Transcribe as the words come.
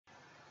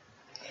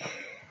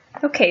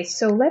Okay,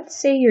 so let's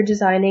say you're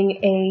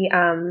designing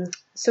a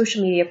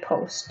social media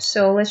post.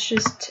 So let's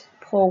just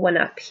pull one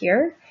up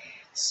here.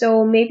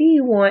 So maybe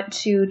you want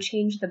to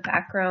change the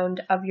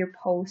background of your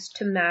post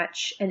to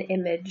match an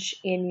image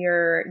in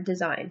your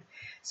design.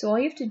 So all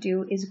you have to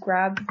do is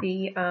grab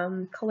the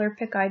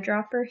ColorPick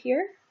Eyedropper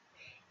here,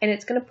 and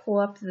it's going to pull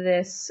up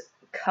this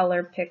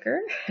color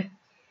picker.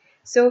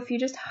 So if you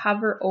just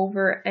hover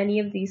over any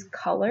of these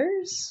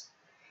colors,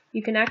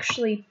 you can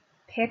actually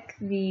pick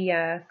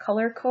the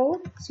color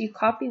code. So you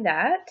copy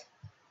that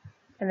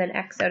and then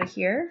X out of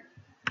here.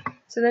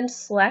 So then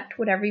select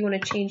whatever you want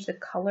to change the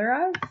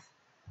color of,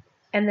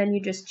 and then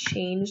you just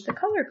change the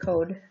color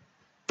code,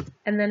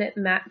 and then it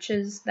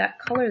matches that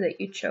color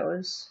that you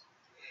chose.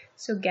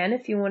 So again,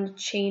 if you want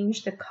to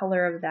change the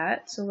color of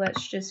that, so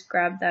let's just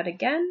grab that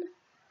again.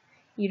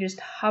 You just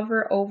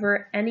hover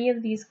over any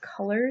of these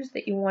colors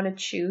that you want to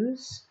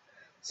choose.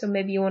 So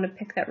maybe you want to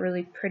pick that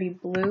really pretty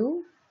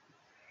blue.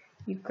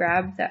 You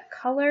grab that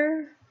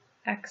color,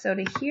 X out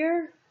of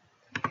here,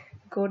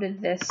 go to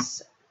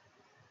this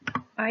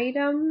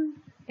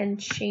item and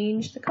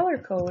change the color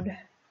code.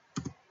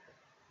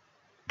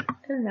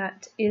 And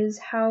that is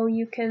how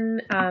you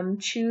can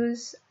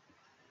choose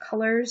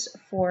colors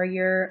for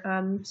your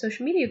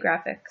social media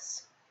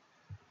graphics.